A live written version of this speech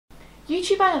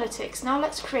YouTube Analytics now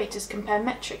lets creators compare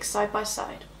metrics side by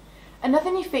side. Another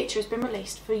new feature has been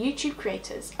released for YouTube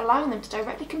creators, allowing them to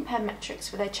directly compare metrics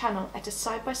for their channel at a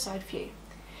side-by-side view.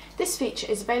 This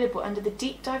feature is available under the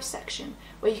Deep Dive section,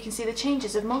 where you can see the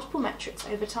changes of multiple metrics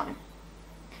over time.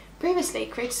 Previously,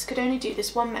 creators could only do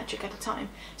this one metric at a time,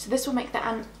 so this will make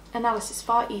the analysis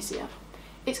far easier.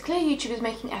 It's clear YouTube is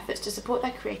making efforts to support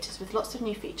their creators with lots of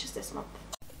new features this month.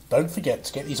 Don't forget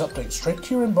to get these updates straight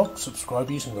to your inbox. Subscribe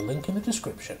using the link in the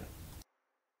description.